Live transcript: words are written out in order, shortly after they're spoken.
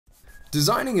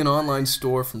Designing an online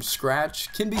store from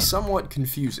scratch can be somewhat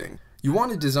confusing. You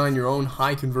want to design your own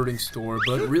high-converting store,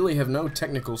 but really have no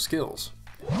technical skills.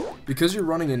 Because you're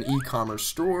running an e-commerce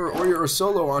store, or you're a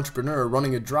solo entrepreneur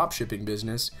running a dropshipping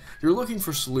business, you're looking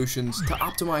for solutions to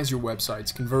optimize your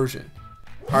website's conversion.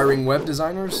 Hiring web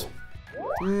designers?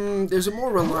 There's a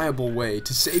more reliable way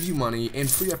to save you money and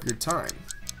free up your time.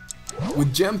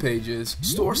 With GemPages,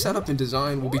 store setup and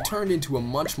design will be turned into a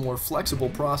much more flexible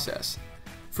process.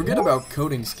 Forget about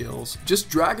coding skills, just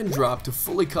drag and drop to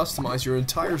fully customize your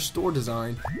entire store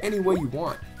design any way you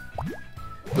want.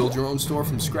 Build your own store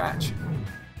from scratch.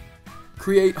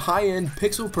 Create high-end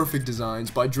pixel-perfect designs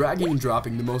by dragging and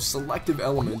dropping the most selective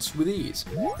elements with ease.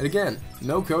 And again,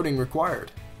 no coding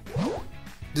required.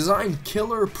 Design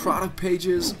killer product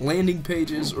pages, landing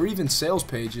pages, or even sales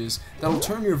pages that will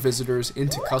turn your visitors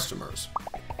into customers.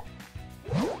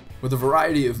 With a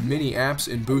variety of mini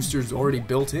apps and boosters already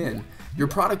built in, your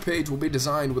product page will be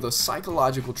designed with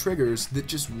psychological triggers that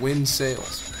just win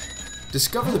sales.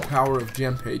 Discover the power of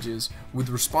GemPages with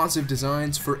responsive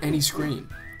designs for any screen.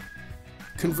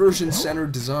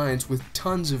 Conversion-centered designs with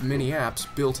tons of mini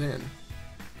apps built in.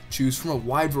 Choose from a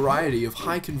wide variety of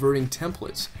high-converting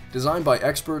templates designed by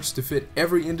experts to fit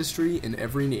every industry and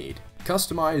every need.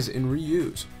 Customize and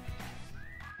reuse.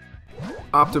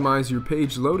 Optimize your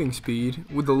page loading speed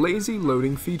with the lazy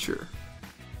loading feature.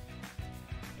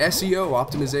 SEO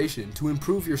optimization to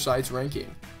improve your site's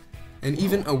ranking. And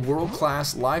even a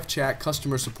world-class live chat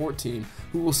customer support team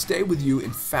who will stay with you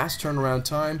in fast turnaround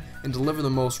time and deliver the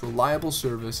most reliable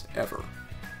service ever.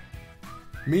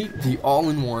 Meet the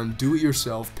all-in-one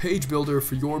do-it-yourself page builder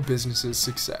for your business's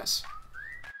success.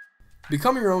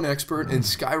 Become your own expert and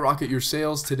skyrocket your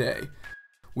sales today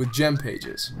with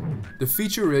GemPages, the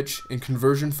feature-rich and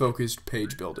conversion-focused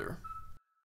page builder.